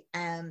intimacy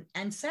and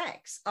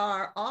sex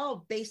are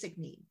all basic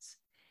needs.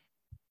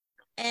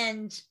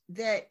 And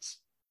that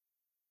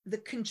the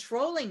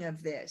controlling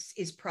of this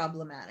is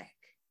problematic.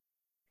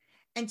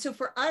 And so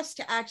for us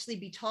to actually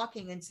be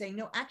talking and saying,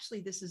 no,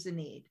 actually, this is a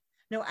need.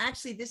 No,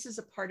 actually, this is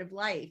a part of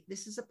life.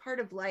 This is a part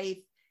of life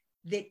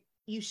that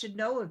you should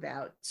know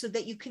about so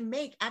that you can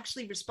make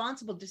actually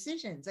responsible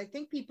decisions. I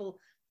think people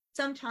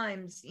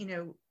sometimes,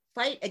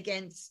 fight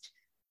against,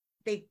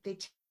 they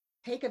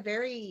take a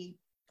very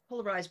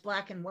polarized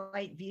black and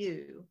white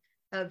view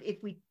of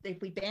if we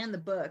ban the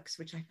books,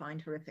 which I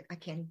find horrific. I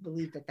can't even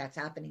believe that that's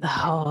happening. The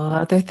whole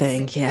other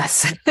thing,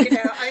 yes.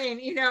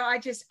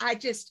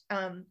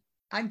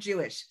 I'm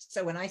Jewish.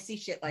 So when I see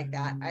shit like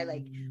that, I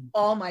like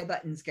all my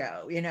buttons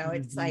go,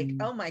 it's like,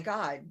 oh my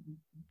God,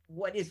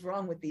 what is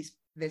wrong with this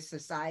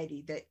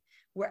society that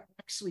we're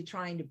actually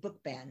trying to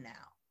book ban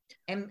now,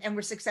 and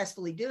we're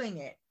successfully doing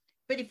it.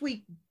 But if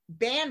we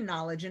ban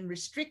knowledge and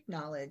restrict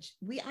knowledge,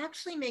 we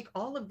actually make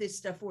all of this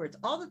stuff worse.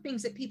 All the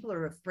things that people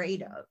are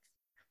afraid of,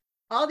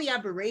 all the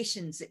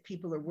aberrations that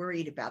people are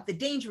worried about, the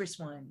dangerous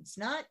ones,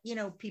 not,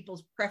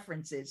 people's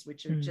preferences,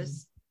 which are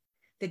just,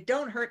 that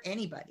don't hurt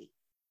anybody.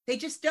 They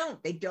just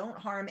don't. They don't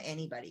harm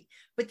anybody.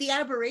 But the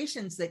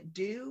aberrations that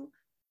do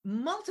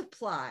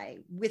multiply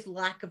with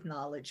lack of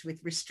knowledge, with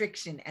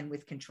restriction, and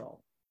with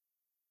control.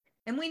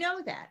 And we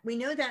know that. We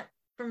know that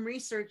from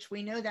research.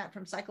 We know that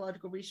from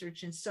psychological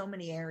research in so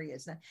many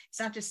areas. It's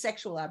not just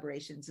sexual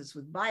aberrations, it's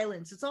with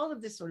violence, it's all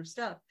of this sort of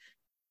stuff.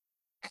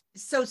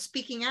 So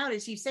speaking out,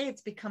 as you say,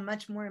 it's become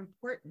much more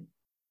important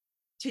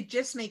to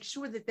just make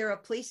sure that there are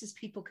places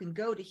people can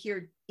go to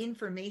hear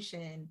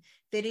information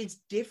that is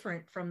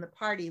different from the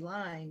party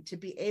line, to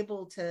be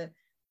able to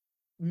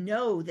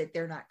know that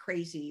they're not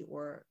crazy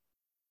or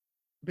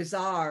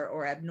bizarre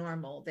or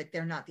abnormal, that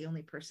they're not the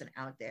only person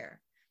out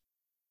there.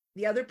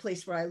 The other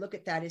place where I look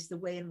at that is the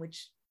way in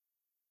which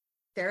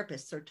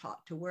therapists are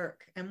taught to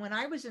work. And when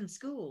I was in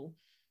school,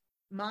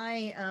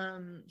 my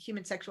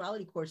human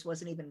sexuality course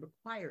wasn't even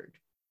required.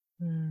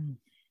 And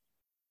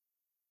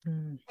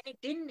it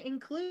didn't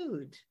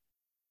include,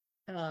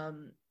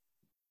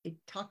 we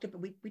talked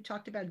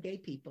about gay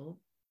people.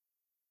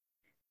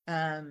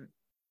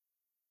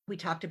 We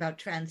talked about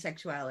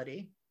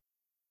transsexuality,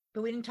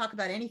 but we didn't talk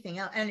about anything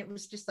else. And it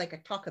was just like a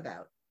talk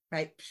about,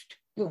 right?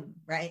 Boom,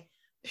 right?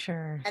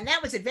 Sure. And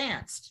that was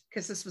advanced,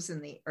 because this was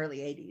in the early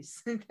 80s,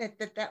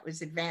 that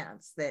was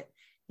advanced, that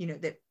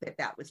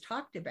that was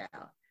talked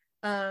about.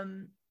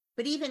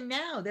 But even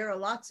now, there are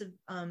lots of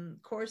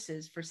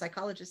courses for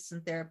psychologists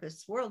and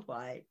therapists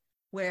worldwide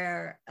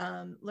where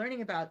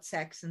learning about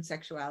sex and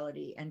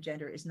sexuality and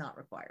gender is not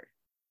required.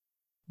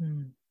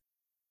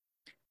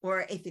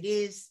 Or if it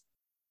is,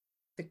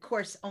 the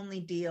course only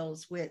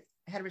deals with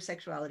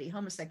heterosexuality,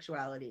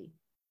 homosexuality,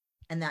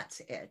 and that's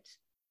it.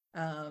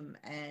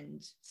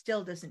 And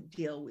still doesn't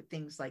deal with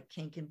things like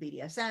kink and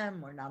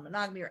BDSM or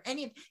non-monogamy or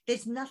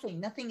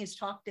nothing is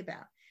talked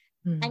about.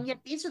 And yet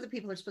these are the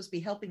people who are supposed to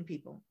be helping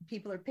people.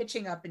 People are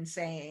pitching up and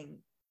saying,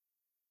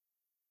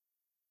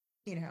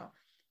 you know,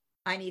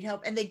 I need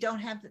help, and they don't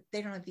have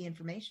the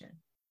information.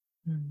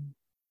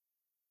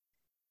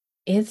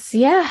 It's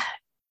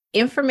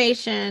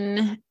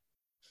information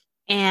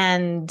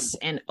and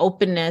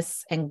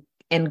openness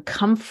and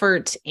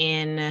comfort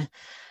in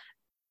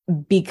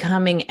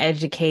becoming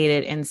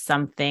educated in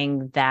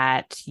something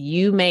that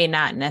you may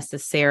not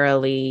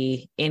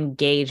necessarily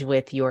engage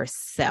with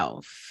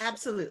yourself.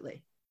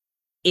 Absolutely.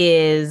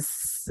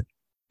 Is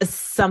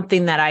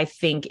something that I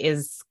think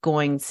is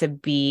going to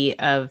be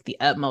of the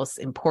utmost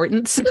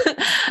importance.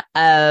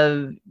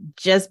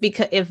 Just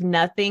because, if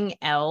nothing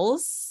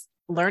else,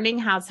 learning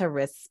how to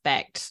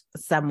respect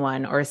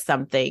someone or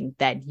something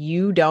that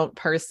you don't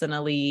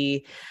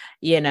personally,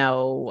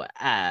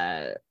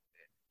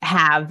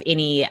 have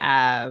any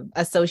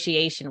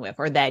association with,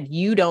 or that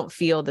you don't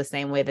feel the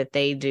same way that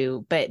they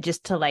do, but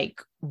just to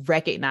like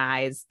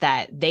recognize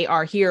that they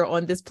are here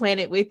on this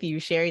planet with you,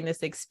 sharing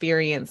this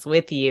experience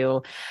with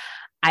you.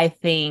 I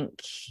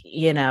think,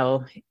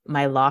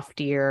 my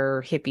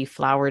loftier hippie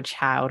flower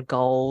child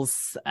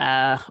goals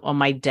on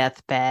my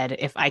deathbed,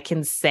 if I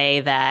can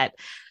say that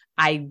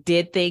I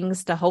did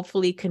things to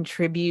hopefully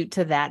contribute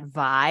to that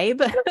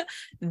vibe,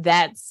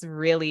 that's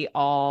really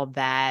all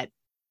that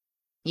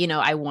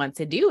I want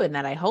to do and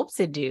that I hope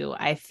to do.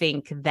 I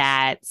think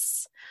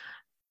that's,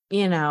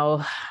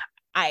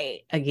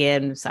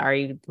 again,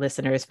 sorry,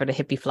 listeners, for the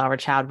hippie flower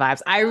child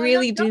vibes. I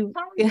really do.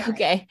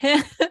 Okay.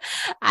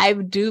 I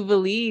do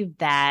believe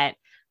that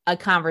a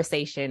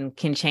conversation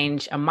can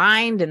change a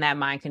mind and that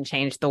mind can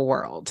change the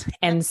world.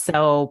 And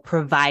so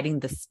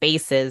providing the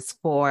spaces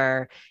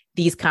for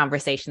these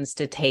conversations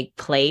to take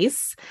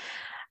place,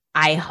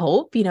 I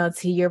hope,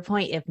 to your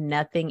point, if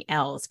nothing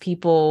else,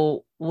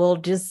 people will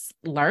just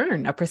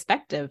learn a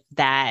perspective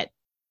that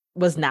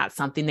was not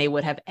something they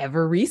would have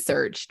ever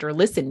researched or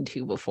listened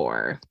to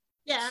before.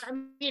 Yeah, I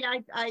mean,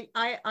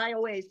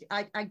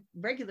 I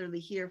regularly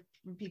hear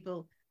from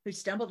people who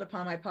stumbled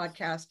upon my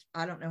podcast,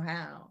 I don't know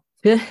how,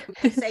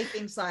 say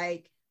things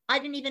like, I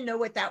didn't even know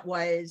what that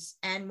was.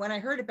 And when I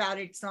heard about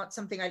it, it's not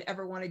something I'd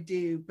ever want to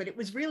do, but it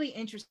was really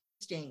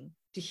interesting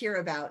to hear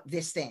about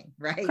this thing,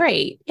 right?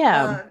 Great.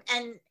 Yeah.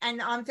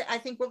 I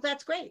think, well,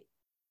 that's great.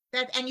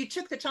 And you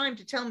took the time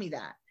to tell me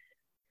that,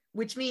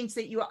 which means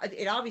that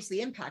it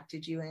obviously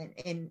impacted you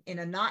in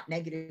a not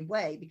negative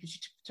way, because you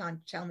took the time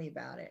to tell me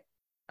about it.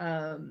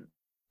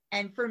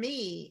 And for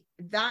me,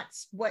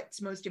 that's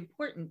what's most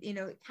important.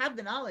 Have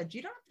the knowledge.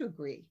 You don't have to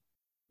agree.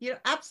 You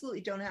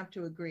absolutely don't have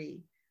to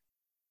agree,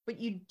 but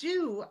you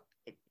do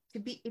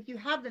if you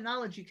have the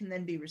knowledge, you can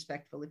then be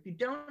respectful. If you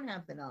don't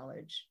have the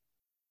knowledge,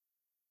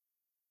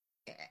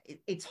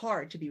 it's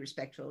hard to be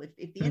respectful.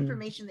 If the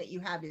information that you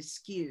have is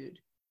skewed,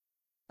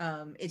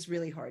 it's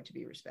really hard to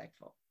be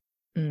respectful.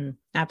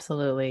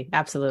 Absolutely.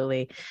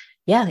 Absolutely.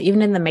 Yeah.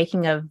 Even in the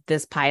making of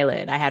this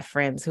pilot, I had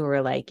friends who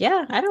were like,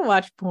 yeah, I don't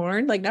watch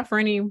porn, like not for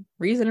any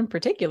reason in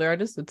particular.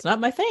 It's not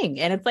my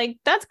thing. And it's like,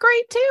 that's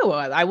great too.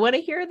 I want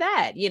to hear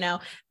that.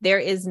 There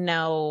is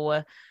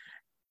no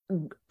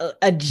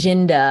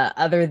agenda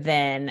other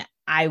than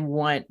I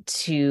want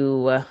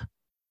to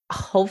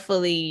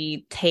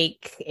hopefully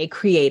take a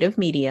creative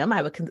medium.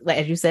 I would,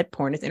 as you said,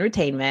 porn is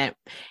entertainment,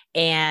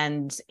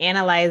 and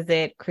analyze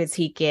it,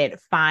 critique it,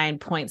 find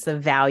points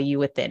of value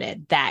within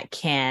it that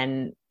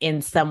can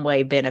in some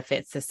way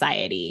benefit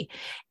society,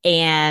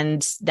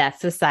 and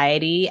that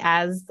society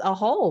as a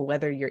whole,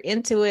 whether you're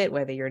into it,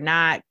 whether you're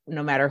not,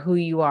 no matter who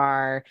you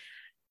are,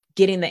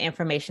 getting the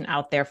information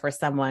out there for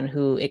someone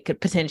who it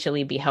could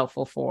potentially be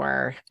helpful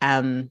for,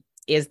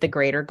 is the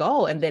greater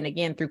goal. And then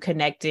again, through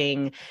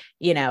connecting,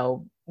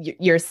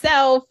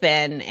 yourself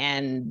and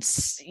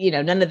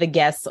none of the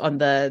guests on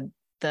the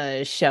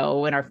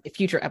show in our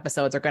future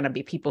episodes are going to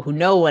be people who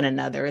know one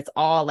another. It's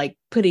all like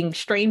putting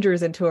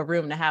strangers into a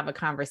room to have a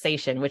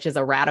conversation, which is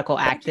a radical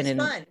act in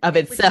and of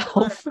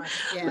itself.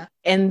 Yeah.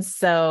 And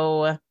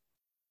so,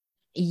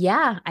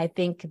 yeah, I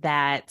think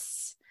that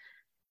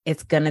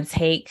it's going to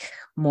take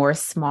more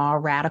small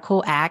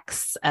radical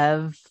acts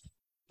of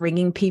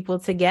bringing people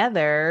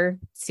together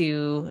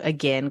to,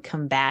 again,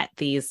 combat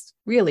these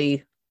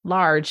really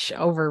large,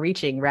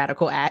 overreaching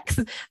radical acts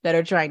that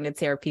are trying to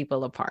tear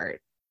people apart.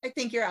 I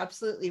think you're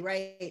absolutely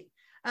right.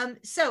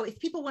 So if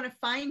people want to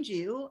find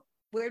you,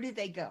 where do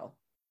they go?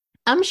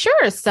 I'm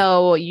sure.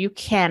 So you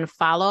can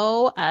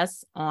follow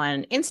us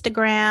on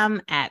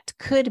Instagram at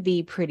Could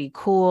Be Pretty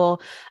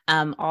Cool.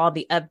 All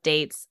the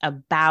updates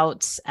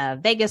about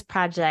Vegas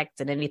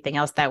projects and anything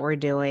else that we're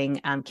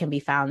doing can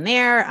be found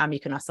there. You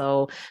can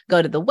also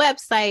go to the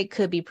website,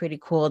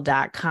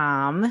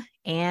 couldbeprettycool.com.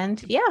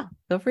 And yeah,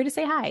 feel free to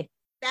say hi.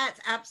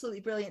 That's absolutely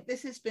brilliant.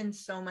 This has been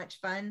so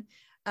much fun.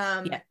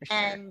 Yeah, for sure.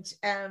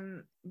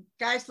 And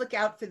guys, look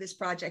out for this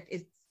project.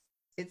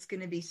 It's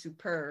going to be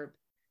superb.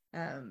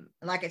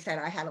 Like I said,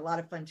 I had a lot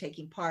of fun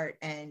taking part,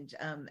 and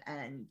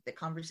the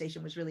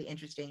conversation was really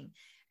interesting.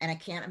 And I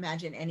can't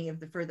imagine any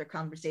of the further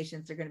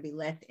conversations are going to be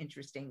less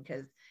interesting,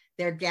 because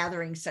they're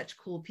gathering such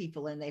cool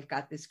people, and they've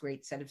got this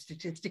great set of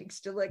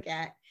statistics to look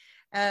at.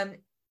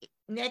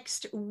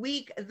 Next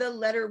week, the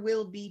letter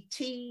will be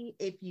T.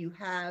 If you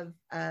have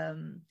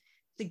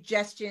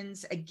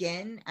suggestions,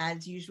 again,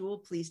 as usual,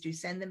 please do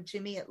send them to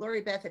me at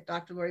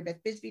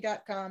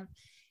drloribeth@drloribethbisbey.com.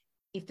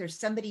 If there's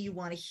somebody you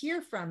want to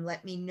hear from,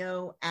 let me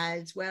know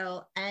as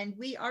well. And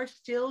we are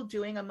still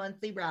doing a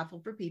monthly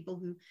raffle for people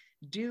who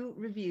do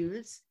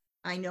reviews.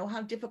 I know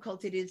how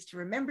difficult it is to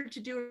remember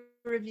to do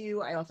a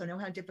review. I also know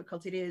how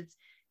difficult it is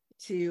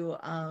to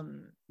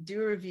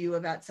do a review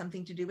about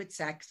something to do with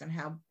sex and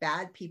how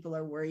bad people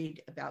are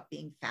worried about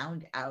being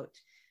found out.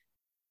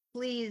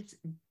 Please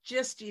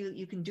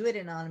you can do it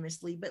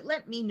anonymously, but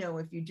let me know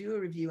if you do a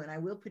review, and I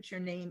will put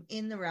your name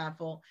in the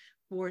raffle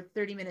for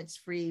 30 minutes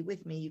free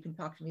with me. You can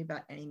talk to me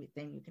about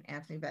anything. You can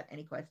ask me about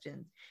any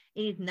questions.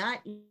 It is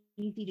not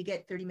easy to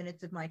get 30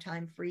 minutes of my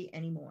time free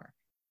anymore.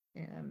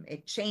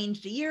 It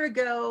changed a year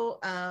ago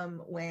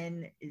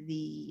when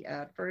the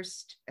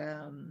first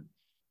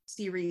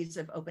series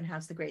of Open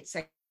House, The Great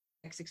Sex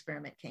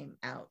Experiment came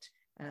out,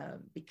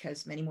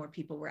 because many more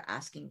people were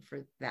asking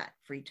for that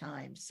free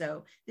time.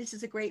 So this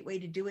is a great way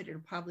to do it.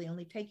 It'll probably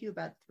only take you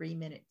about 3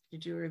 minutes to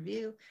do a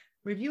review.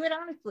 Review it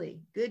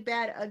honestly, good,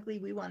 bad, ugly,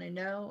 we want to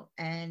know,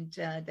 and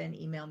then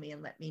email me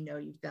and let me know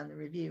you've done the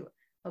review.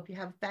 Hope you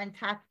have a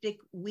fantastic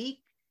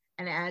week,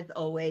 and as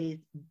always,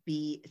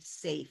 be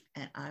safe,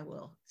 and I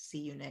will see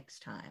you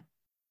next time.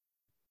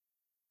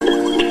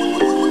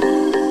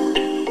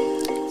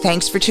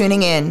 Thanks for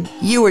tuning in.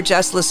 You were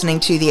just listening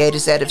to the A to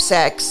Z of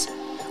Sex,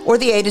 or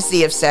the A to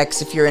Z of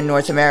Sex if you're in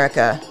North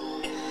America.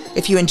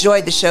 If you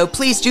enjoyed the show,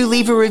 please do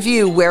leave a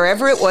review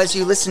wherever it was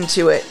you listened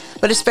to it,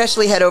 but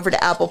especially head over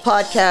to Apple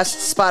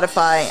Podcasts,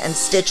 Spotify, and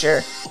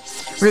Stitcher.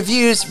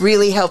 Reviews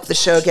really help the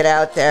show get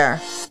out there.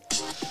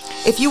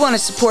 If you want to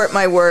support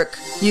my work,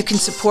 you can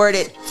support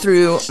it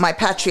through my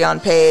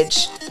Patreon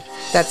page.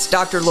 That's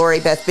Dr.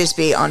 Lori Beth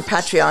Bisbey on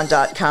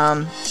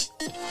patreon.com.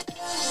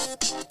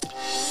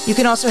 You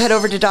can also head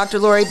over to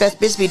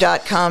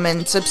drloribethbisbey.com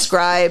and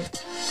subscribe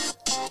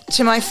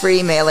to my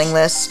free mailing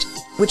list,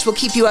 which will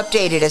keep you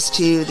updated as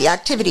to the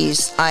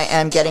activities I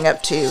am getting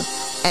up to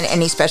and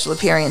any special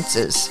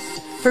appearances.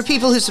 For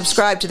people who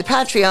subscribe to the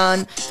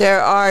Patreon,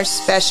 there are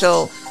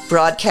special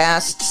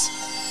broadcasts,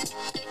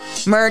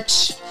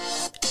 merch,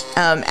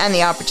 and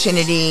the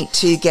opportunity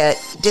to get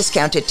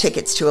discounted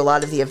tickets to a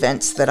lot of the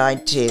events that I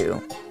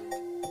do.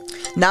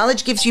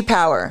 Knowledge gives you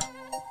power.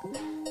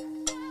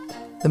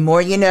 The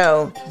more you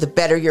know, the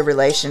better your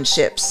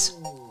relationships,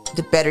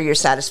 the better your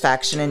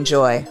satisfaction and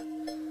joy.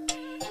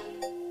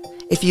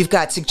 If you've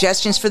got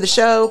suggestions for the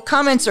show,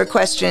 comments, or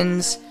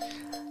questions,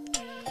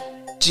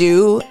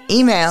 do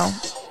email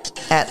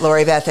at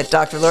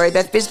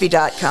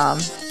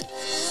loribeth@drloribethbisbey.com,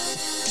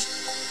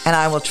 and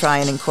I will try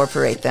and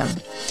incorporate them.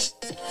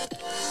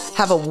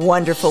 Have a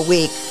wonderful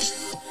week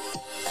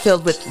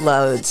filled with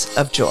loads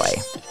of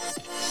joy.